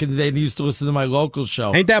back in the day, and he used to listen to my local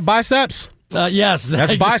show. Ain't that biceps? Yes.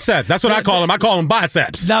 That's biceps. That's what I call him. I call him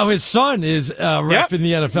biceps. Now his son is ref in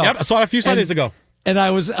the NFL. Yep, I saw it a few Sundays ago. And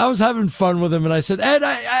I was having fun with him, and I said, Ed,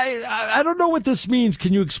 I don't know what this means.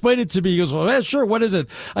 Can you explain it to me? He goes, well, yeah, sure. What is it?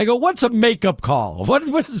 I go, what's a makeup call? What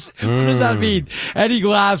does that mean? And he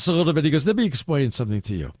laughs a little bit. He goes, let me explain something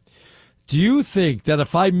to you. Do you think that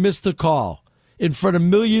if I missed a call in front of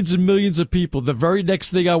millions and millions of people, the very next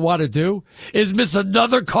thing I want to do is miss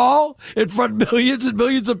another call in front of millions and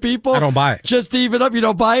millions of people? I don't buy it. Just to even up, you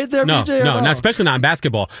don't buy it there, No, BJ? no, not especially not in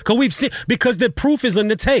basketball. Because the proof is in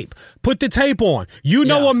the tape. Put the tape on. You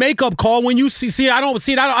know a makeup call when you see. I don't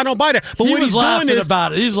buy that. But what he's doing is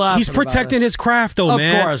about it. He's laughing. He's protecting his craft, though,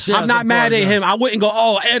 man. Of course, yes, I'm not mad at him. I wouldn't go,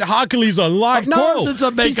 oh, Ed Hockley's a lie. Of course, it's a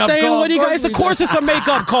makeup he's saying call. Of course, it's a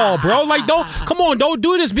makeup call, bro. Like, don't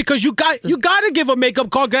do this because you got to give a makeup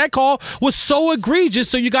call. That call was so egregious,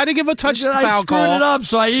 so you got to give a touchdown call. I screwed it up,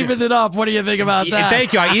 so I evened it up. What do you think about that?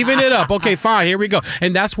 Thank you. I evened it up. Okay, fine. Here we go.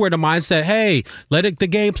 And that's where the mindset, hey, let the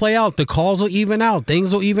game play out. The calls will even out.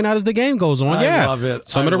 Things will even out as the game goes on. I love it.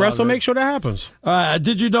 Some of the refs will make sure that happens.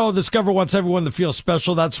 Did you know Discover wants everyone to feel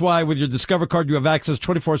special? That's why with your Discover card, you have access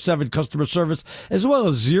 24/7 customer service as well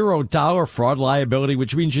as $0 fraud liability,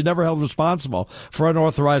 which means you're never held responsible for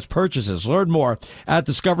unauthorized purchases. Learn more at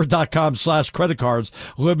discover.com/credit cards.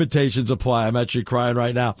 Limitations apply. I'm actually crying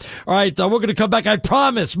right now. All right, we're going to come back. I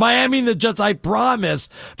promise. Miami and the Jets, I promise.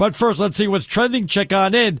 But first, let's see what's trending. Check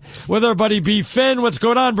on in with our buddy B. Finn. What's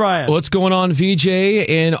going on, Brian? What's going on, VJ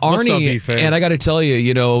and Arnie? What's up, and I got to tell you,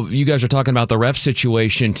 you guys are talking about the ref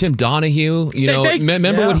situation. Tim Donahue,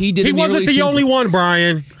 remember what he did? He wasn't the only one,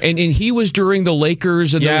 Brian. And he was during the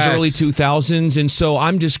Lakers in those early 2000s, and so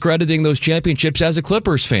I'm discrediting those championships as a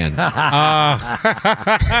Clippers fan.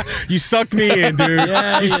 You sucked me in, dude.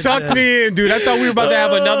 You sucked me in, dude. I thought we were about to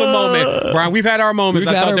have another moment. Brian, we've had our moments.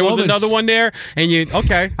 I thought there was another one there, and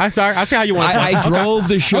I'm sorry. I see how you want to I drove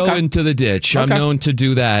the show into the ditch. I'm known to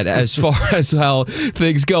do that as far as how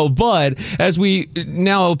things go. But as we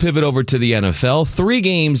now pivot over to the NFL, 3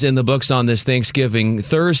 games in the books on this Thanksgiving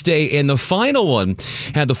Thursday, and the final one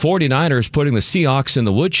had the 49ers putting the Seahawks in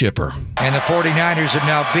the wood chipper. And the 49ers have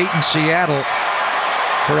now beaten Seattle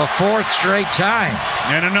for a 4th straight time.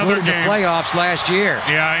 And another game. The playoffs last year.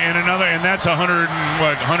 Yeah, and that's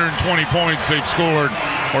 120 points they've scored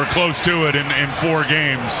or close to it in 4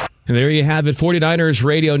 games. And there you have it, 49ers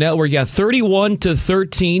Radio Network.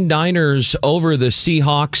 31-13 Niners over the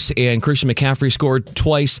Seahawks, and Christian McCaffrey scored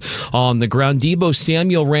twice on the ground. Deebo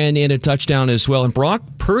Samuel ran in a touchdown as well, and Brock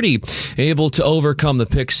Purdy able to overcome the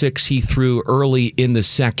pick 6 he threw early in the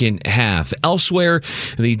second half. Elsewhere,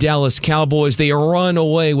 the Dallas Cowboys, they run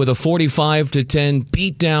away with a 45-10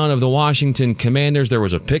 beatdown of the Washington Commanders. There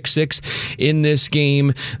was a pick 6 in this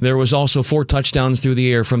game. There was also 4 touchdowns through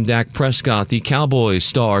the air from Dak Prescott, the Cowboys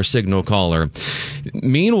star signal caller.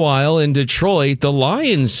 Meanwhile, in Detroit, the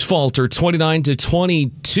Lions falter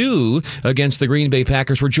 29-22 against the Green Bay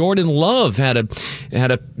Packers, where Jordan Love had a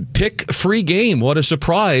pick-free game. What a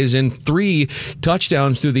surprise, and 3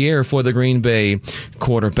 touchdowns through the air for the Green Bay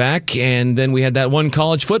quarterback. And then we had that one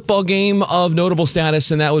college football game of notable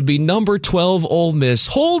status, and that would be number 12 Ole Miss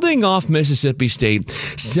holding off Mississippi State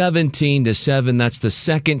 17-7. That's the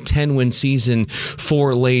second 10-win season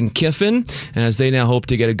for Lane Kiffin, as they now hope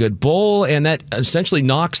to get a good bowl, and that essentially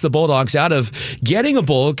knocks the Bulldogs out of getting a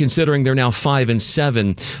bowl, considering they're now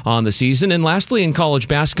 5-7 on the season. And lastly, in college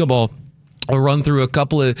basketball, I'll run through a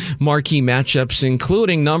couple of marquee matchups,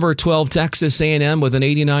 including number 12 Texas A&M with an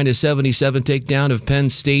 89-77 takedown of Penn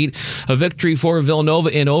State. A victory for Villanova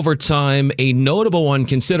in overtime, a notable one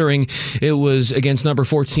considering it was against number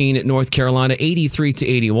 14 North Carolina,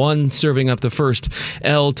 83-81, serving up the first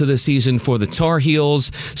L to the season for the Tar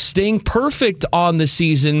Heels. Staying perfect on the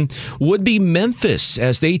season would be Memphis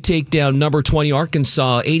as they take down number 20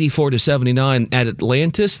 Arkansas, 84-79 at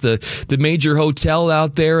Atlantis, the major hotel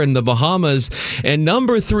out there in the Bahamas. And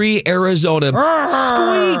number 3 Arizona.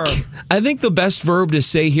 Squeak. I think the best verb to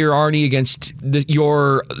say here, Arnie, against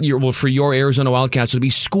your Arizona Wildcats would be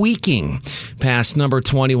squeaking past number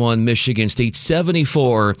 21 Michigan State,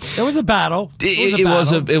 74. It was a battle.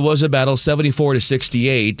 It was a battle,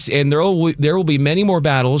 74-68. And there will be many more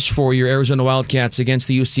battles for your Arizona Wildcats against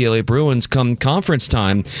the UCLA Bruins come conference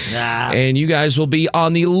time. And you guys will be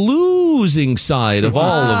on the losing side of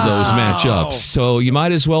all of those matchups. So you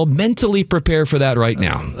might as well mentally prepare for that right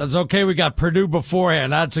now. That's okay. We got Purdue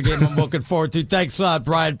beforehand. That's a game I'm I'm looking forward to. Thanks a lot,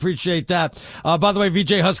 Brian. Appreciate that. By the way,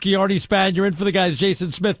 VJ Husky, Artie Span, you're in for the guys,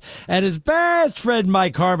 Jason Smith and his best friend,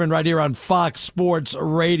 Mike Harmon, right here on Fox Sports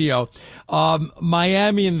Radio.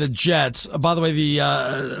 Miami and the Jets. By the way, the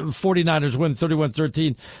 49ers win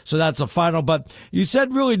 31-13, so that's a final. But you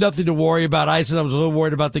said really nothing to worry about. I said I was a little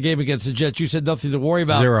worried about the game against the Jets. You said nothing to worry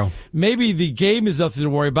about. Zero. Maybe the game is nothing to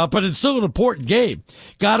worry about, but it's still an important game.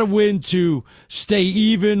 Got to win to stay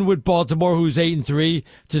even with Baltimore, who's 8-3,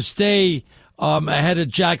 to stay ahead of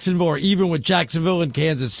Jacksonville or even with Jacksonville and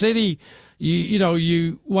Kansas City.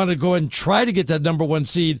 You want to go and try to get that number one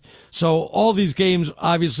seed. So all these games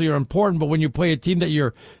obviously are important, but when you play a team that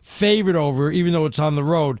you're favored over, even though it's on the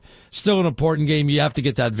road, still an important game. You have to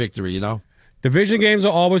get that victory, Division games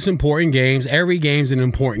are always important games. Every game's an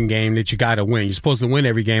important game that you got to win. You're supposed to win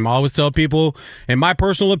every game. I always tell people, in my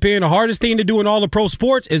personal opinion, the hardest thing to do in all the pro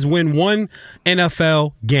sports is win one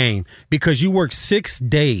NFL game because you work 6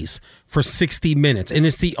 days for 60 minutes. And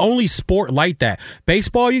it's the only sport like that.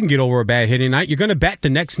 Baseball, you can get over a bad hitting night. You're going to bat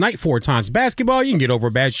the next night 4 times. Basketball, you can get over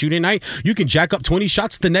a bad shooting night. You can jack up 20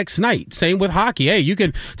 shots the next night. Same with hockey. Hey, you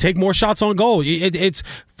can take more shots on goal. It's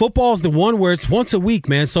football's the one where it's once a week,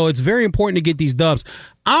 man. So it's very important to get these dubs.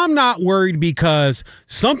 I'm not worried because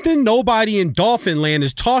something nobody in Dolphin Land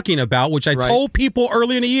is talking about, which I told people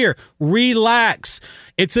early in the year, relax.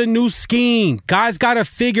 It's a new scheme. Guys got to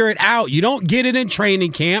figure it out. You don't get it in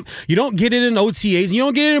training camp. You don't get it in OTAs. You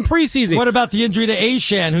don't get it in preseason. What about the injury to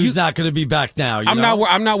Ashan, who's not going to be back now?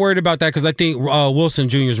 I'm not worried about that because I think Wilson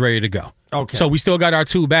Jr. is ready to go. Okay. So we still got our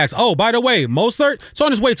 2 backs. Oh, by the way, Mostert, it's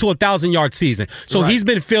on his way to a 1,000-yard season. So he's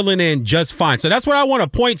been filling in just fine. So that's what I want to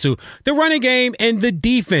point to. The running game and the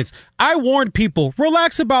defense. I warned people,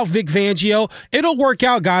 relax about Vic Fangio. It'll work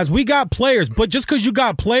out, guys. We got players. But just because you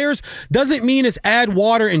got players doesn't mean it's add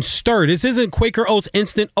water and stir. This isn't Quaker Oats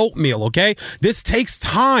instant oatmeal, okay? This takes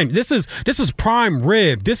time. This is prime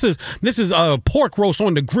rib. This is a pork roast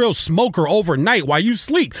on the grill smoker overnight while you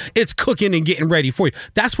sleep. It's cooking and getting ready for you.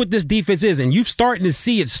 That's what this defense is, and you're starting to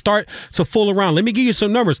see it start to fool around. Let me give you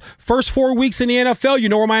some numbers. First 4 weeks in the NFL, you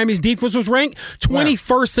know where Miami's defense was ranked?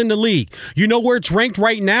 21st in the league. You know where it's ranked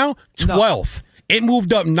right now? 12th. It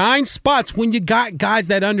moved up 9 spots when you got guys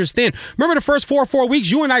that understand. Remember the first 4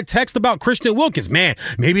 weeks, you and I text about Christian Wilkins. Man,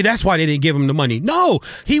 maybe that's why they didn't give him the money. No,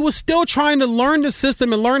 he was still trying to learn the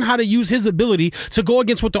system and learn how to use his ability to go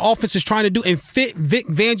against what the offense is trying to do and fit Vic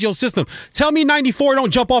Fangio's system. Tell me 94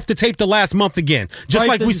 don't jump off the tape the last month again, just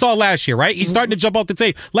like we saw last year, right? He's starting to jump off the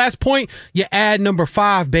tape. Last point, you add number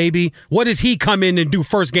 5, baby. What does he come in and do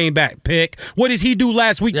first game back pick? What does he do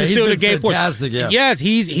last week to seal the game for us? Yes,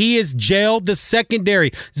 he is jailed the secondary.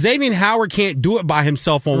 Xavier Howard can't do it by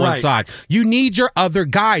himself on one side. You need your other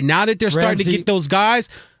guy. Now that they're starting to get those guys,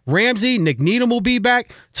 Ramsey, Nick Needham will be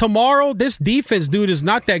back. Tomorrow, this defense, dude, is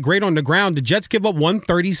not that great on the ground. The Jets give up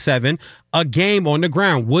 137 a game on the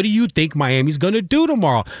ground. What do you think Miami's going to do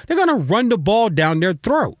tomorrow? They're going to run the ball down their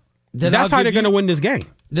throat. That's how they're going to win this game.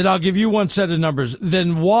 Then I'll give you one set of numbers.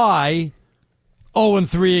 Then why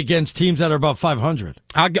 0-3 against teams that are about 500?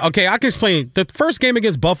 I can explain. The first game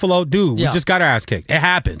against Buffalo, dude, we just got our ass kicked. It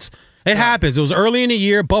happens. It happens. It was early in the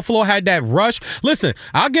year. Buffalo had that rush. Listen,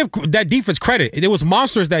 I'll give that defense credit. It was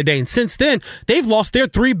monsters that day. And since then, they've lost their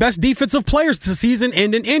 3 best defensive players to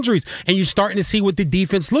season-ending injuries. And you're starting to see what the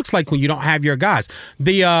defense looks like when you don't have your guys.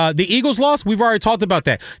 The Eagles loss, we've already talked about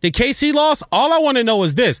that. The KC loss, all I want to know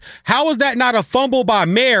is this. How is that not a fumble by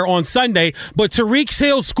Mayer on Sunday, but Tariq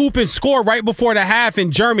Hill scoop and score right before the half in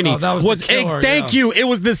Germany? That was the killer, thank you. It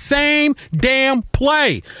was the same damn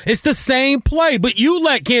play. It's the same play. But you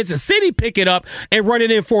let Kansas City pick it up and run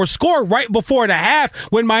it in for a score right before the half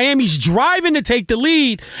when Miami's driving to take the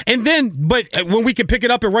lead. And then, but when we can pick it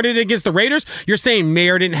up and run it against the Raiders, you're saying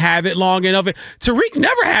Mayer didn't have it long enough. Tariq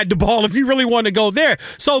never had the ball if you really want to go there.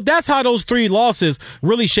 So that's how those 3 losses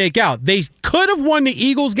really shake out. They could have won the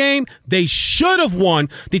Eagles game. They should have won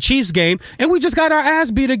the Chiefs game. And we just got our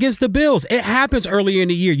ass beat against the Bills. It happens earlier in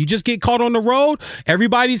the year. You just get caught on the road.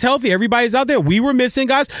 Everybody's healthy. Everybody's out there. We were missing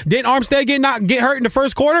guys. Didn't Armstead get hurt in the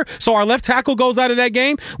first quarter? So our left tackle goes out of that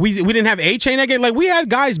game. We didn't have A-Chain that game. Like, we had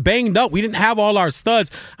guys banged up. We didn't have all our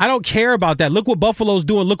studs. I don't care about that. Look what Buffalo's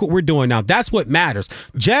doing. Look what we're doing now. That's what matters.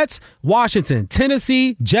 Jets, Washington,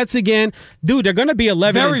 Tennessee, Jets again. Dude, they're going to be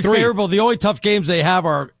 11-3. Very favorable. The only tough games they have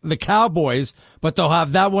are the Cowboys, but they'll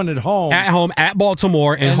have that one at home. At home, at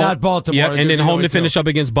Baltimore. And home, at Baltimore. Yeah, and then home to finish up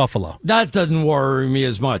against Buffalo. That doesn't worry me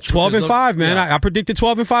as much. 12-5, man. Yeah. I predicted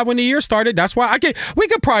 12-5 when the year started. That's why we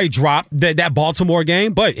could probably drop that Baltimore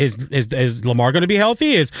game, but is Lamar going to be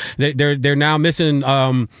healthy? They're now missing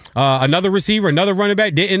another receiver, another running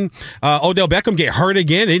back. Didn't Odell Beckham get hurt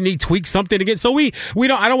again? Didn't he tweak something again? So I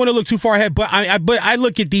don't want to look too far ahead, but I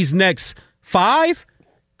look at these next 5.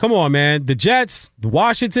 Come on, man. The Jets,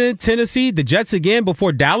 Washington, Tennessee, the Jets again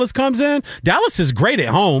before Dallas comes in. Dallas is great at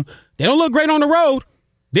home. They don't look great on the road.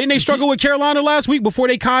 Didn't they struggle with Carolina last week before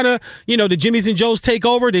they kind of, the Jimmies and Joes take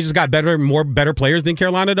over? They just got better players than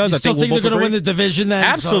Carolina does. You still think they're going to win the division then?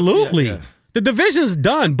 Absolutely. So, yeah. The division's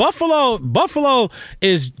done. Buffalo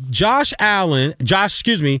is Josh Apple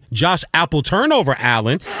turnover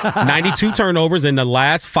Allen. 92 turnovers in the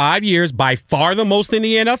last 5 years, by far the most in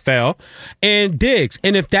the NFL. And Diggs.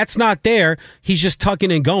 And if that's not there, he's just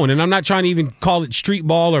tucking and going. And I'm not trying to even call it street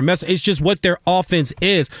ball or mess. It's just what their offense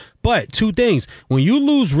is. But 2 things. When you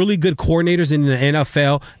lose really good coordinators in the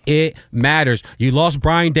NFL, it matters. You lost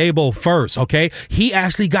Brian Daboll first, okay? He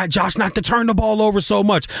actually got Josh not to turn the ball over so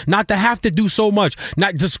much, not to have to do so much,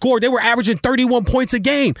 not to score. They were averaging 31 points a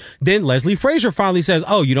game. Then Leslie Frazier finally says,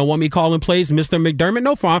 oh, you don't want me calling plays, Mr. McDermott?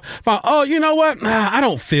 No problem. Oh, you know what? I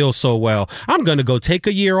don't feel so well. I'm going to go take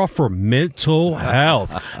a year off for mental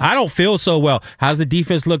health. I don't feel so well. How's the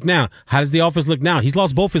defense look now? How does the offense look now? He's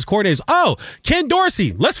lost both his coordinators. Oh, Ken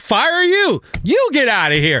Dorsey, let's fire you. You get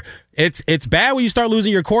out of here. It's bad when you start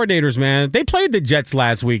losing your coordinators, man. They played the Jets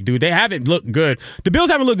last week, dude. They haven't looked good. The Bills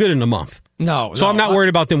haven't looked good in a month. So I'm not worried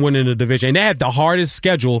about them winning the division. And they have the hardest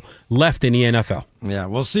schedule left in the NFL. Yeah,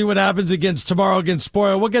 we'll see what happens tomorrow against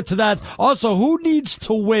Spoiler. We'll get to that. Also, who needs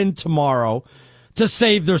to win tomorrow to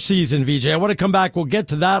save their season, VJ? I want to come back. We'll get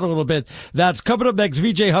to that a little bit. That's coming up next.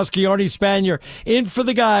 VJ Husky, Arnie Spanier, in for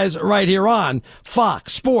the guys right here on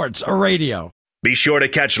Fox Sports Radio. Be sure to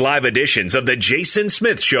catch live editions of The Jason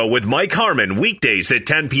Smith Show with Mike Harmon weekdays at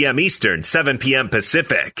 10 p.m. Eastern, 7 p.m.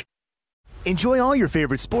 Pacific. Enjoy all your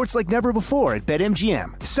favorite sports like never before at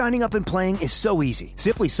BetMGM. Signing up and playing is so easy.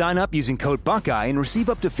 Simply sign up using code Buckeye and receive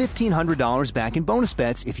up to $1,500 back in bonus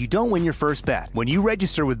bets if you don't win your first bet. When you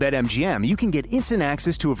register with BetMGM, you can get instant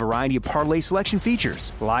access to a variety of parlay selection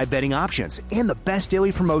features, live betting options, and the best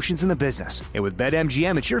daily promotions in the business. And with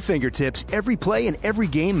BetMGM at your fingertips, every play and every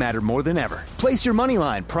game matter more than ever. Place your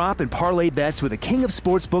moneyline, prop, and parlay bets with the king of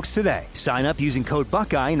sportsbooks today. Sign up using code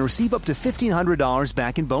Buckeye and receive up to $1,500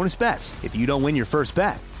 back in bonus bets if you don't win your first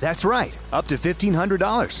bet. That's right, up to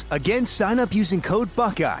 $1,500. Again, sign up using code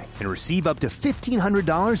Buckeye and receive up to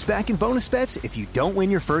 $1,500 back in bonus bets if you don't win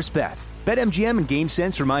your first bet. BetMGM and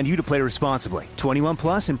GameSense remind you to play responsibly. 21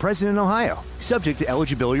 plus and present in Ohio. Subject to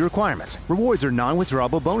eligibility requirements. Rewards are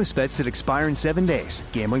non-withdrawable bonus bets that expire in 7 days.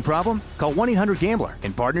 Gambling problem? Call 1-800-GAMBLER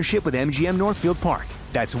in partnership with MGM Northfield Park.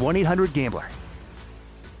 That's 1-800-GAMBLER.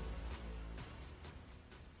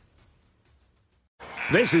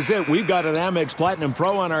 This is it. We've got an Amex Platinum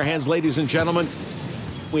Pro on our hands, ladies and gentlemen.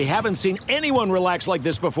 We haven't seen anyone relax like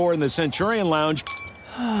this before in the Centurion Lounge.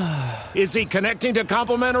 Is he connecting to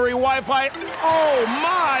complimentary Wi-Fi? Oh,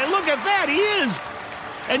 my! Look at that! He is!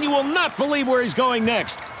 And you will not believe where he's going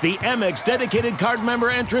next. The Amex dedicated card member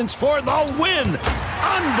entrance for the win!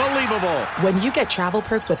 Unbelievable! When you get travel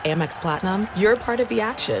perks with Amex Platinum, you're part of the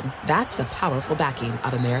action. That's the powerful backing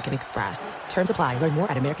of American Express. Terms apply. Learn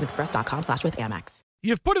more at americanexpress.com/withAmex.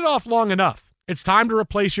 You've put it off long enough. It's time to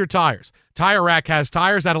replace your tires. Tire Rack has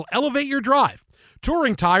tires that'll elevate your drive.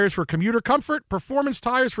 Touring tires for commuter comfort, performance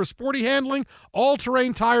tires for sporty handling,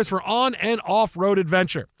 all-terrain tires for on- and off-road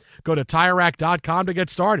adventure. Go to TireRack.com to get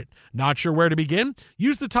started. Not sure where to begin?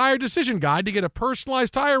 Use the Tire Decision Guide to get a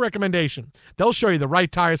personalized tire recommendation. They'll show you the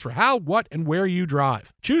right tires for how, what, and where you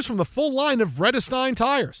drive. Choose from the full line of Vredestein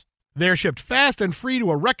tires. They're shipped fast and free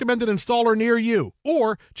to a recommended installer near you.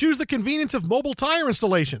 Or choose the convenience of mobile tire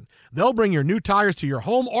installation. They'll bring your new tires to your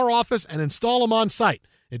home or office and install them on site.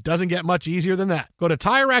 It doesn't get much easier than that. Go to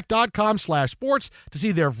TireRack.com/sports to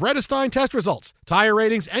see their Vredestein test results, tire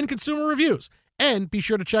ratings, and consumer reviews. And be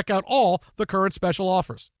sure to check out all the current special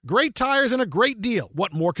offers. Great tires and a great deal.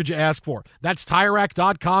 What more could you ask for? That's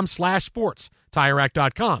TireRack.com/sports.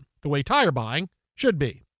 TireRack.com, the way tire buying should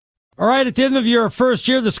be. All right, at the end of your first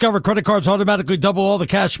year, Discover credit cards automatically double all the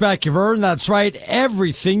cash back you've earned. That's right,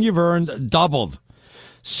 everything you've earned doubled.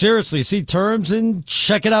 Seriously, see terms and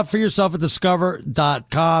check it out for yourself at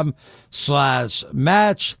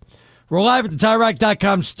discover.com/match. We're live at the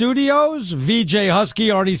TireRack.com studios. VJ Husky,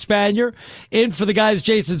 Arnie Spanier, in for the guys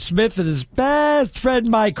Jason Smith and his best friend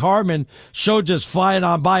Mike Harmon. Show just flying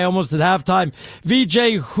on by almost at halftime.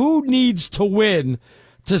 VJ, who needs to win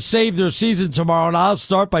to save their season tomorrow, and I'll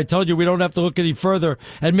start by telling you we don't have to look any further,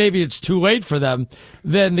 and maybe it's too late for them,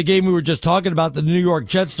 than the game we were just talking about. The New York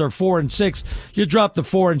Jets are 4-6. You drop the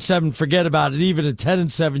 4-7, forget about it. Even at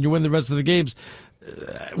 10-7, you win the rest of the games,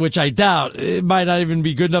 which I doubt. It might not even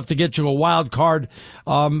be good enough to get you a wild card.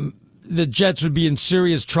 The Jets would be in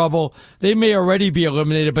serious trouble. They may already be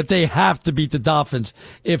eliminated, but they have to beat the Dolphins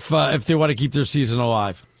if they want to keep their season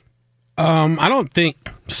alive. I don't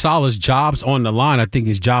think Salah's job's on the line. I think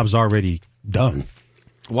his job's already done.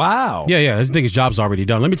 Wow. Yeah. I think his job's already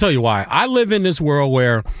done. Let me tell you why. I live in this world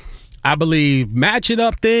where I believe matching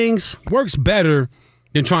up things works better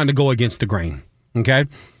than trying to go against the grain. Okay?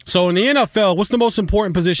 So in the NFL, what's the most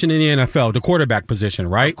important position in the NFL? The quarterback position,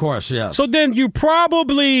 right? Of course, yes. So then you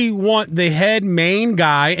probably want the head main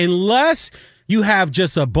guy, unless you have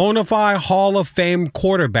just a bona fide Hall of Fame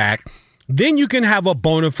quarterback. Then you can have a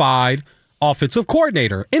bona fide offensive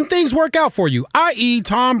coordinator, and things work out for you, i.e.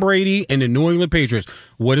 Tom Brady and the New England Patriots.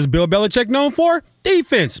 What is Bill Belichick known for?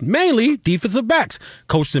 Defense, mainly defensive backs.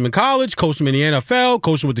 Coached them in college, coached them in the NFL,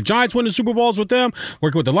 coached them with the Giants, winning Super Bowls with them,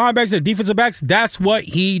 working with the linebackers and defensive backs. That's what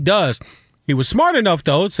he does. He was smart enough,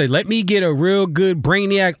 though, to say, let me get a real good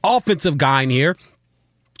brainiac offensive guy in here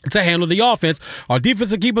to handle the offense. Our defense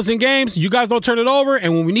will keep us in games. You guys don't turn it over,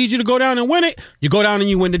 and when we need you to go down and win it, you go down and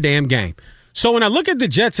you win the damn game. So when I look at the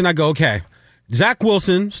Jets and I go, okay, Zach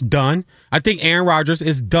Wilson's done. I think Aaron Rodgers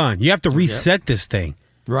is done. You have to reset this thing.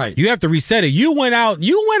 Right. You have to reset it. You went out and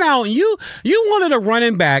you wanted a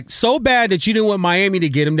running back so bad that you didn't want Miami to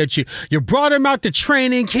get him, that you brought him out to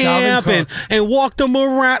training camp and walked him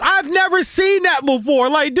around. I've never seen that before.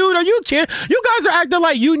 Like, dude, are you kidding? You guys are acting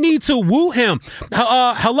like you need to woo him.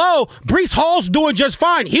 Hello, Breece Hall's doing just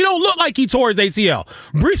fine. He don't look like he tore his ACL.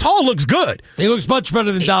 Breece Hall looks good. He looks much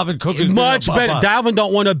better than Dalvin Cook. Much better. Dalvin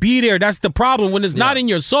don't want to be there. That's the problem. When it's not in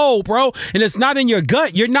your soul, bro, and it's not in your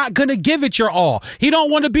gut, you're not going to give it your all. He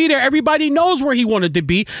don't want to be there. Everybody knows where he wanted to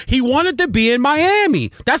be. He wanted to be in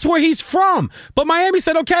Miami. That's where he's from. But Miami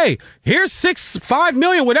said, okay, here's $5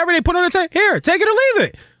 million, whatever they put on the table. Here, take it or leave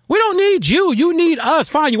it. We don't need you. You need us.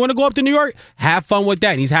 Fine. You want to go up to New York? Have fun with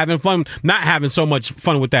that. And he's having fun, not having so much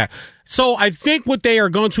fun with that. So I think what they are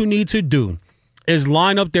going to need to do is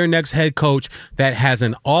line up their next head coach that has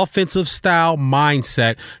an offensive style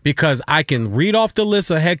mindset, because I can read off the list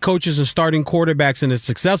of head coaches and starting quarterbacks and the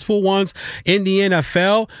successful ones in the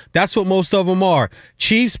NFL. That's what most of them are.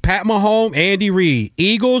 Chiefs, Pat Mahomes, Andy Reid.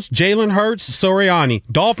 Eagles, Jalen Hurts, Sirianni.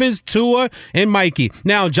 Dolphins, Tua, and Mikey.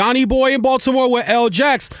 Now, Johnny Boy in Baltimore with L.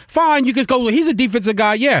 Jax, fine, you can go, he's a defensive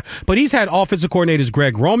guy, yeah, but he's had offensive coordinators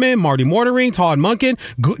Greg Roman, Marty Mortering, Todd Monken,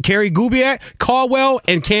 Kerry Kubiak, Caldwell,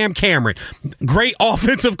 and Cam Cameron. Great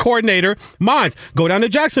offensive coordinator minds. Go down to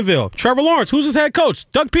Jacksonville. Trevor Lawrence, who's his head coach?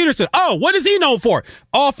 Doug Peterson. Oh, what is he known for?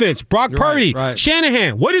 Offense. Brock Purdy. Right.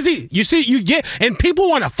 Shanahan. What is he? You see, you get, and people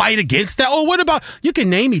want to fight against that. Oh, what about, you can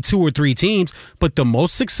name me 2 or 3 teams, but the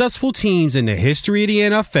most successful teams in the history of the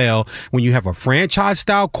NFL, when you have a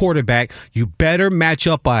franchise-style quarterback, you better match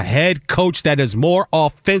up a head coach that is more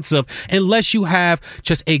offensive, unless you have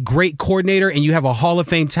just a great coordinator and you have a Hall of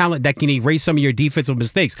Fame talent that can erase some of your defensive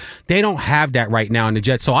mistakes. They don't have that right now in the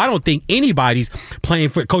Jets. So I don't think anybody's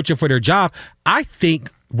coaching for their job. I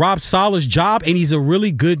think Rob Saleh's job, and he's a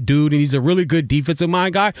really good dude, and he's a really good defensive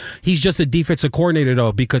mind guy. He's just a defensive coordinator,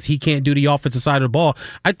 though, because he can't do the offensive side of the ball.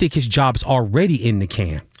 I think his job's already in the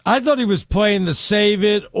can. I thought he was playing the save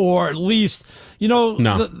it, or at least, no.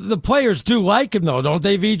 The players do like him, though, don't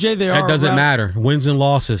they, VJ? That doesn't matter. Wins and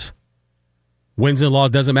losses. Wins and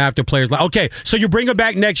losses doesn't matter if the players like, okay, so you bring him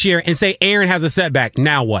back next year and say Aaron has a setback.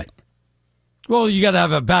 Now what? Well, you got to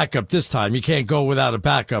have a backup this time. You can't go without a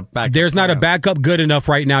backup. There's not a backup good enough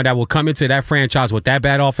right now that will come into that franchise with that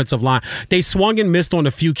bad offensive line. They swung and missed on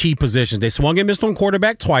a few key positions. They swung and missed on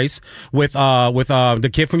quarterback twice with the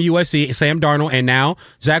kid from USC, Sam Darnold, and now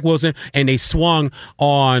Zach Wilson, and they swung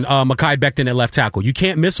on Mekhi Becton at left tackle. You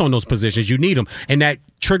can't miss on those positions. You need them, and that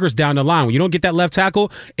triggers down the line. When you don't get that left tackle,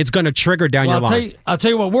 it's going to trigger down your line. I'll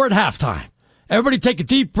tell you what, we're at halftime. Everybody take a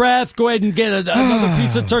deep breath. Go ahead and get another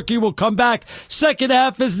piece of turkey. We'll come back. Second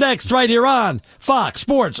half is next right here on Fox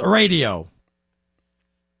Sports Radio.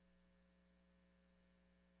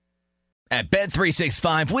 At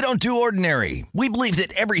Bet365, we don't do ordinary. We believe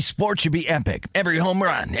that every sport should be epic. Every home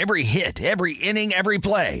run, every hit, every inning, every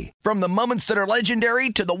play. From the moments that are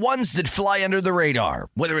legendary to the ones that fly under the radar.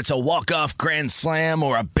 Whether it's a walk-off grand slam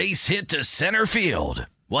or a base hit to center field.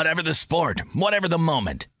 Whatever the sport, whatever the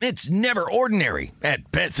moment, it's never ordinary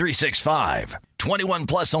at Bet365. 21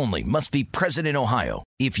 plus only. Must be present in Ohio.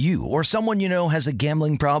 If you or someone you know has a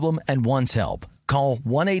gambling problem and wants help, call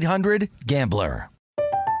 1-800-GAMBLER.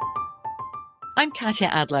 I'm Katya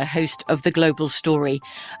Adler, host of The Global Story.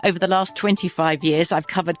 Over the last 25 years, I've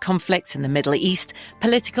covered conflicts in the Middle East,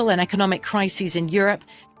 political and economic crises in Europe,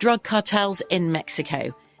 drug cartels in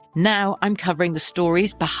Mexico. Now I'm covering the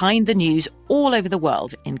stories behind the news all over the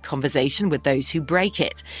world in conversation with those who break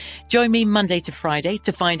it. Join me Monday to Friday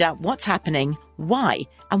to find out what's happening, why,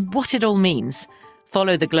 and what it all means.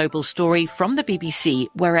 Follow The Global Story from the BBC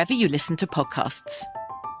wherever you listen to podcasts.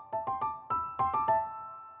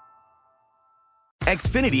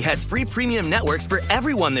 Xfinity has free premium networks for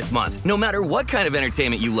everyone this month, no matter what kind of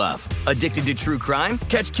entertainment you love. Addicted to true crime?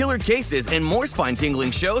 Catch killer cases and more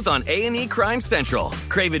spine-tingling shows on A&E Crime Central.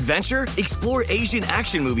 Crave adventure? Explore Asian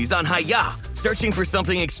action movies on Hi-Ya. Searching for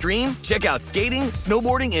something extreme? Check out skating,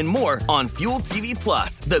 snowboarding, and more on Fuel TV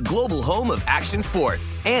Plus, the global home of action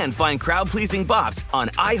sports. And find crowd-pleasing bops on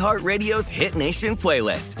iHeartRadio's Hit Nation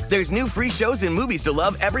playlist. There's new free shows and movies to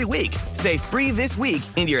love every week. Say free this week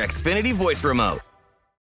in your Xfinity voice remote.